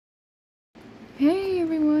Hey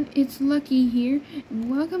everyone, it's Lucky here, and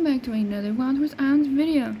welcome back to another Wild Horse Islands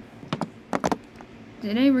video.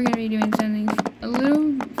 Today we're going to be doing something a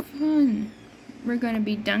little fun. We're going to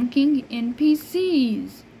be dunking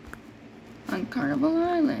NPCs on Carnival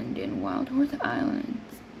Island in Wild Horse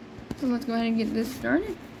Islands. So let's go ahead and get this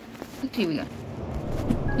started. Let's see what we got.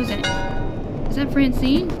 Who's that? Is that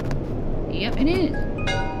Francine? Yep, it is.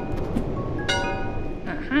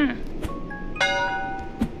 Uh-huh.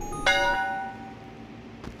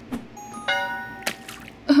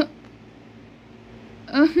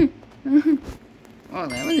 Well,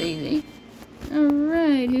 that was easy.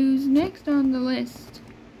 Alright, who's next on the list?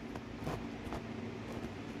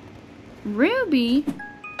 Ruby?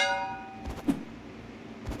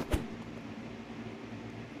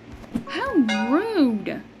 How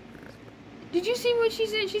rude! Did you see what she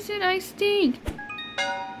said? She said, I stink.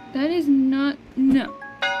 That is not... no.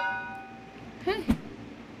 Huh.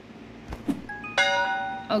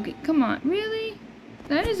 Okay, come on. Really?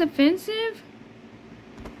 That is offensive?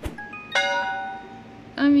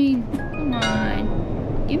 I mean, come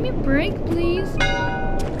on. Give me a break, please.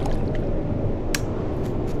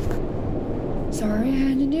 Sorry I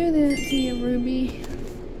had to do that to you, Ruby.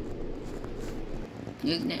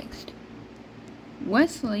 Who's next?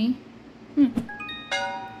 Wesley? I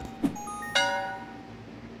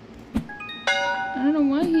don't know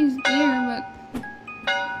why he's there, but...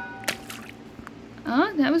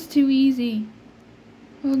 oh, that was too easy.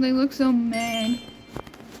 Oh, they look so mad.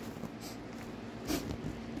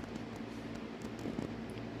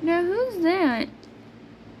 Now who's that?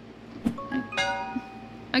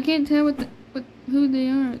 I can't tell who they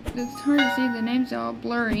are. It's hard to see. The names are all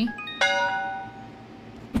blurry.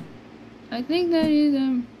 I think that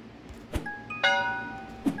is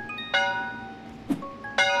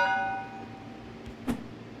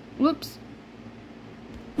whoops.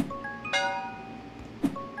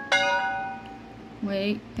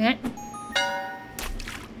 Wait.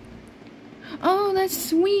 Oh, that's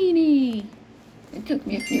Sweetie. It took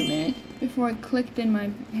me a few minutes before it clicked in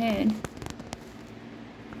my head.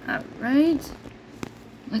 Alright.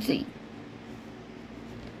 Let's see.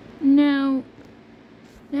 Now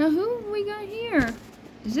who have we got here?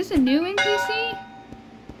 Is this a new NPC?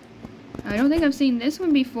 I don't think I've seen this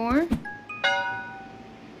one before.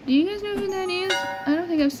 Do you guys know who that is? I don't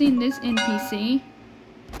think I've seen this NPC.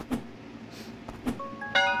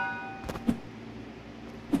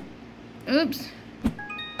 Oops.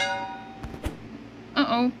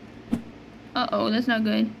 Uh-oh. Uh-oh, that's not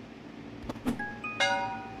good.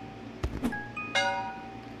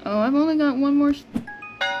 Oh, I've only got one more...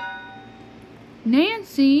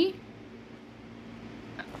 Nancy?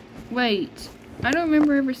 Wait. I don't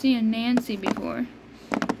remember ever seeing Nancy before.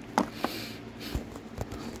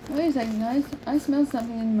 Wait a second, guys. I smell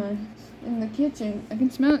something in the kitchen. I can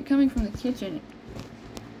smell it coming from the kitchen.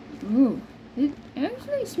 Ooh. It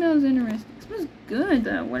actually smells interesting. It smells good,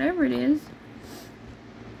 though. Whatever it is.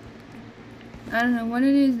 I don't know what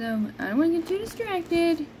it is, though. I don't want to get too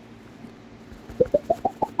distracted.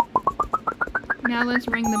 Now let's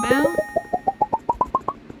ring the bell.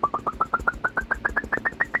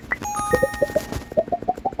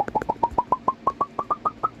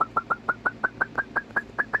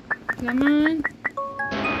 Come on.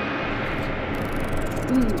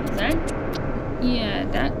 Ooh, yeah,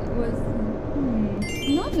 that was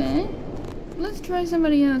not bad. Let's try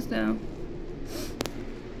somebody else, though.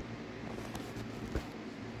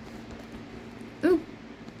 Ooh,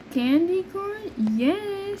 candy corn?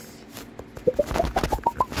 Yes.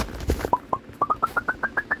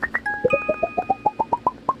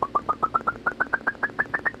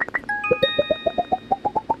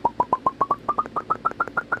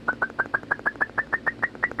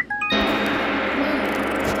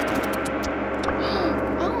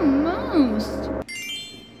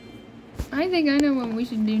 I think I know what we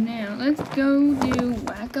should do now. Let's go do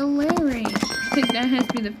Whack-a-Larry. I think that has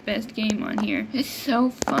to be the best game on here. It's so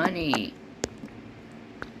funny.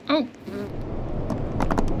 Oh.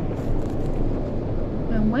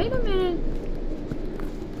 Now wait a minute.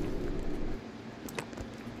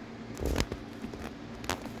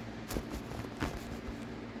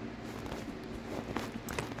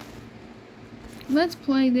 Let's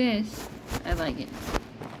play this. I like it.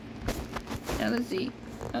 Now let's see.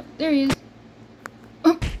 Oh, there he is.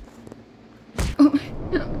 Oh. Oh.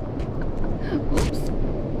 Oops.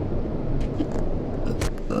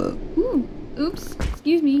 Ooh. Oops.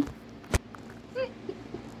 Excuse me.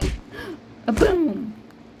 A boom.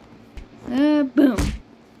 A boom.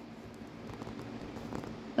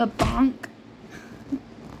 A bonk.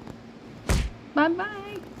 Bye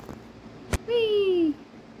bye. Wee.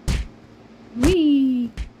 Wee.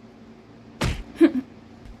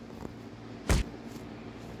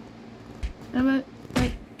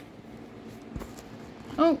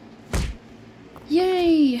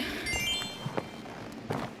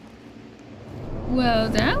 Well,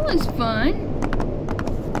 that was fun.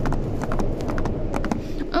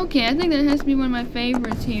 Okay, I think that has to be one of my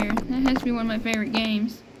favorites here. That has to be one of my favorite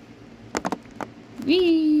games.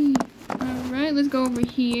 Whee! Alright, let's go over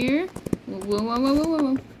here. Whoa, whoa, whoa, whoa, whoa,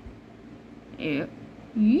 whoa. Yep.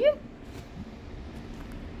 Yep.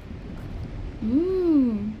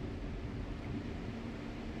 Ooh.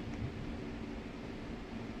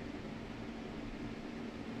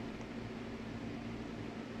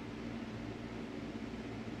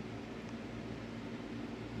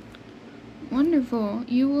 Wonderful.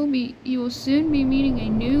 You will soon be meeting a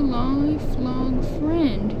new lifelong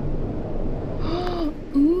friend.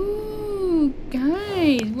 Ooh,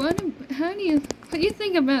 guys, what do you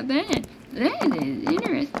think about that? That is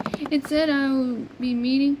interesting. It said I will be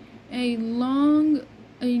meeting a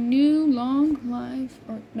new long life,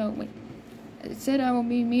 or no, wait. It said I will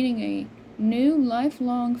be meeting a new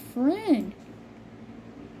lifelong friend.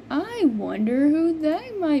 I wonder who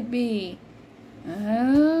that might be.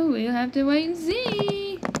 Oh, we'll have to wait and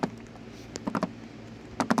see.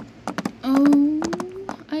 Oh,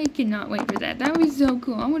 I cannot wait for that. That would be so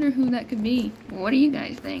cool. I wonder who that could be. What do you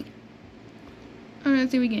guys think? Alright,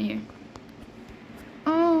 let's see what we get here.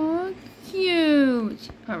 Oh, cute.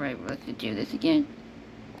 Alright, well, let's do this again.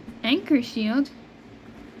 Anchor shield.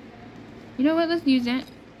 You know what? Let's use that.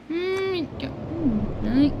 It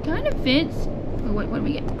kind of fits. Oh, what do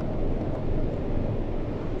we get?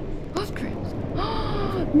 Off trims.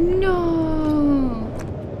 No.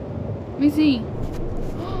 Let me see.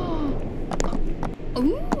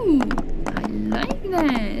 Ooh, I like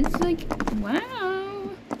that. It's like, wow.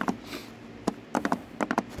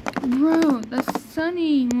 Bro, the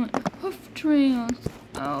sunny hoof trails.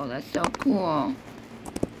 Oh, that's so cool.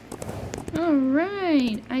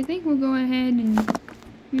 Alright, I think we'll go ahead and,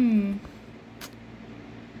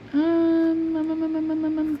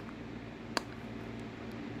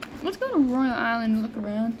 let's go to Royal Island and look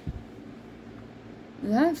around.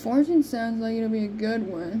 That fortune sounds like it'll be a good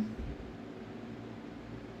one.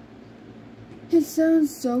 It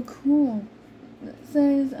sounds so cool. It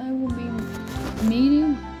says I will be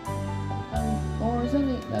meeting, or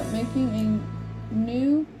something, making a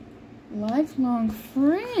new lifelong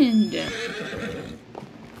friend.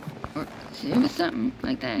 Or it was something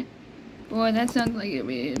like that. Boy, that sounds like it'll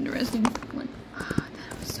be an interesting one. Oh,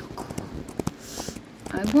 that was so cool.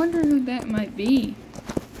 I wonder who that might be.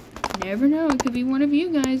 Never know. It could be one of you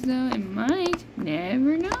guys, though. It might.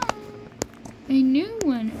 Never know. A new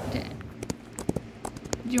one to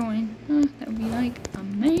join. That would be like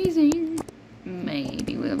amazing.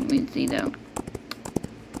 Maybe we'll see though.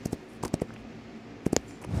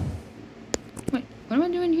 Wait, what am I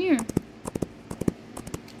doing here?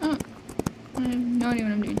 Oh, I have no idea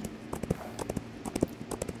what I'm doing.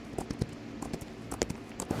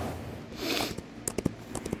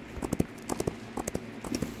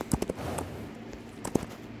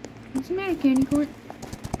 What's the matter, candy corn?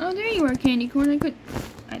 Oh, there you are, candy corn.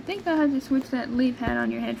 I think I'll have to switch that leaf hat on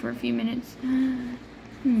your head for a few minutes.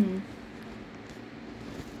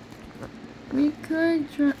 We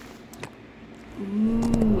could try.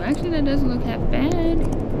 Ooh, actually that doesn't look half bad.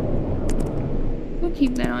 We'll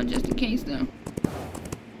keep that on just in case, though.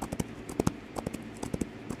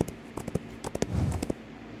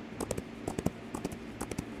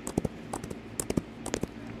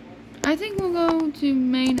 I think we'll go to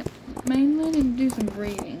mainland and do some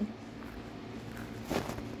breeding.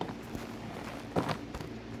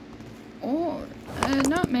 Or,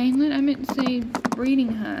 not mainland, I meant to say breeding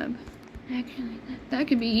hub. Actually, that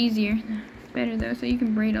could be easier. Better though, so you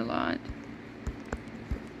can breed a lot.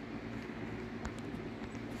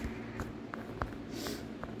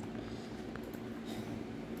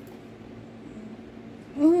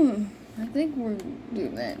 Ooh, I think we'll do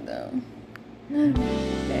that though.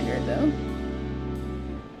 Better though.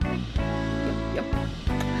 Yep.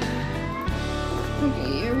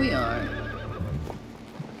 Okay, here we are.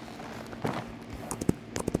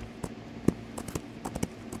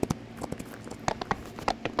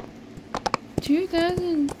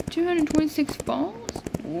 $2,226 falls?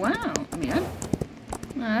 Wow. I mean,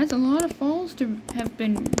 that's a lot of falls to have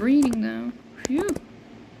been breeding, though. Phew.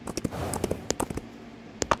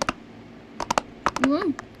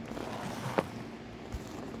 Whoa.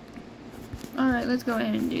 Alright, let's go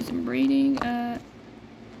ahead and do some breeding.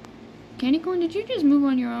 Candy corn, did you just move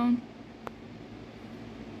on your own?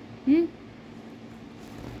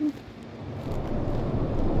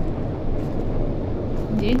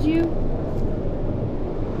 Did you?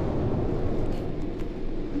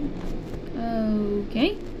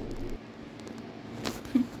 Okay.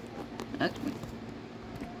 That's weird.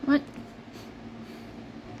 What?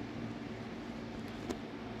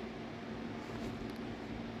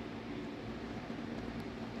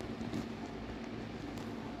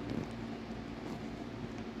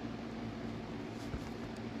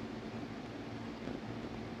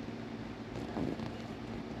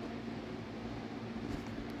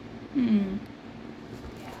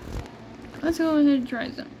 Let's go ahead and try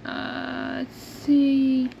some. Let's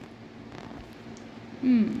see.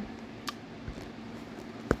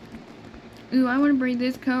 Ooh, I want to breed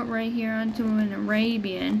this coat right here onto an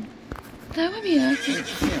Arabian. That would be actually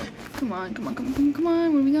cute. Come on. What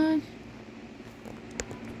do we got?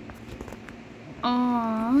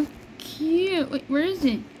 Aw, cute. Wait, where is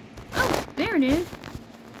it? Oh, there it is.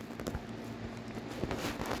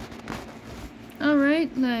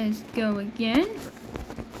 Alright, let's go again.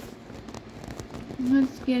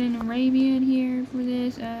 Let's get an Arabian here for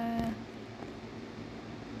this.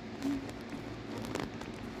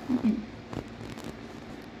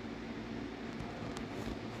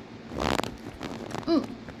 Oh,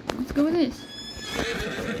 let's go with this.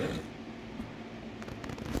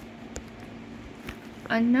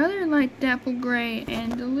 Another light dapple gray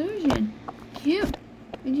and delusion. Cute.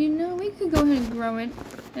 Did you know we could go ahead and grow it?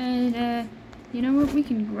 And you know what? We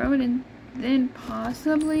can grow it and then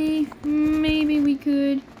possibly, maybe we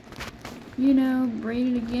could, you know,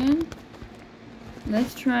 breed it again.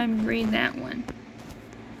 Let's try and breed that one.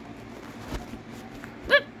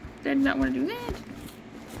 Whoop! Did not want to do that.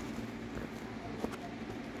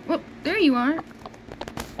 Whoop! There you are.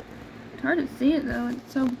 It's hard to see it though.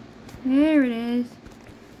 It's so. There it is.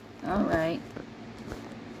 All right.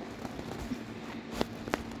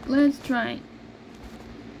 Let's try it.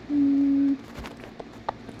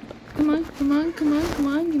 Come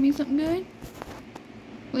on, give me something good.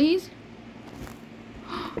 Please.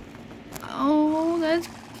 Oh,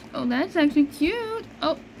 that's actually cute.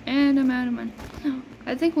 Oh, and I'm out of money.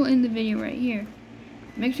 I think we'll end the video right here.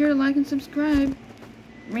 Make sure to like and subscribe.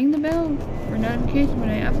 Ring the bell for notifications when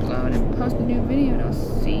I upload and post a new video. And I'll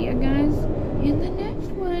see you guys in the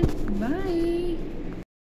next one. Bye.